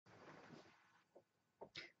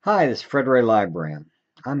Hi, this is Fred Ray Librand.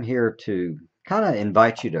 I'm here to kind of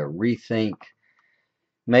invite you to rethink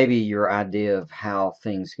maybe your idea of how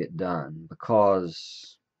things get done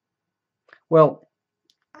because, well,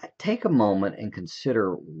 take a moment and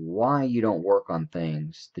consider why you don't work on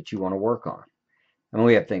things that you want to work on. I mean,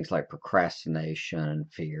 we have things like procrastination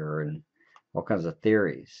and fear and all kinds of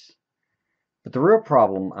theories. But the real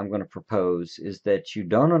problem I'm going to propose is that you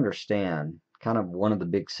don't understand kind of one of the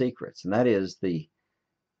big secrets, and that is the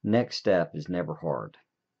next step is never hard.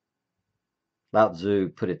 Lao Tzu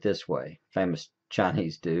put it this way, famous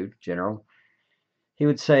Chinese dude, general. He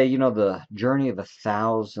would say, the journey of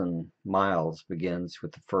 1,000 miles begins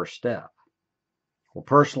with the first step. Well,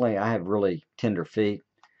 personally, I have really tender feet,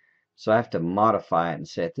 so I have to modify it and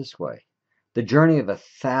say it this way. The journey of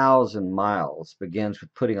 1,000 miles begins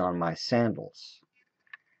with putting on my sandals.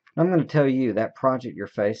 And I'm going to tell you that project you're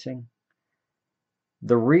facing,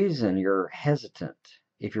 the reason you're hesitant,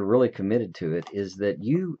 if you're really committed to it, is that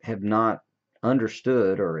you have not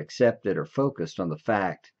understood or accepted or focused on the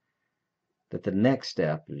fact that the next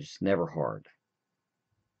step is never hard.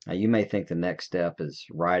 Now, you may think the next step is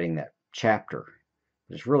writing that chapter,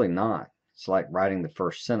 but it's really not. It's like writing the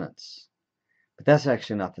first sentence. But that's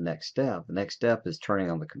actually not the next step. The next step is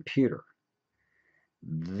turning on the computer.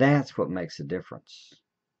 That's what makes a difference.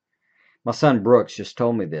 My son Brooks just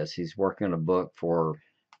told me this. He's working on a book for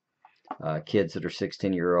kids that are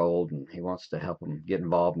 16-year-old, and he wants to help them get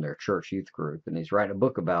involved in their church youth group. And he's writing a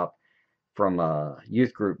book about, from a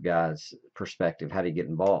youth group guy's perspective, how to get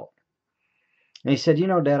involved. And he said,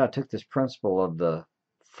 Dad, I took this principle of the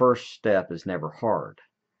first step is never hard.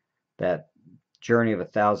 That journey of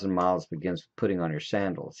 1,000 miles begins with putting on your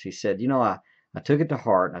sandals. He said, I took it to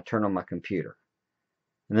heart and I turned on my computer.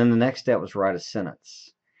 And then the next step was write a sentence.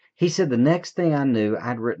 He said, the next thing I knew,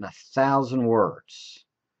 I'd written 1,000 words.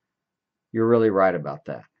 You're really right about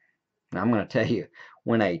that. Now, I'm going to tell you,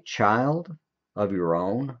 when a child of your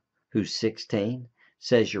own who's 16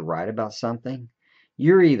 says you're right about something,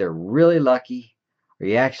 you're either really lucky or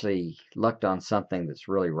you actually lucked on something that's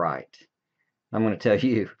really right. I'm going to tell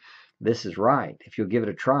you, this is right if you'll give it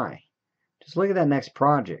a try. Just look at that next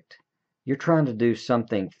project. You're trying to do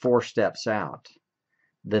something 4 steps out.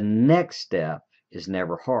 The next step is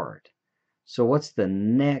never hard. So what's the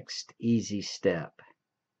next easy step?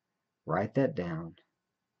 Write that down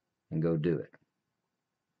and go do it.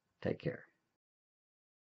 Take care.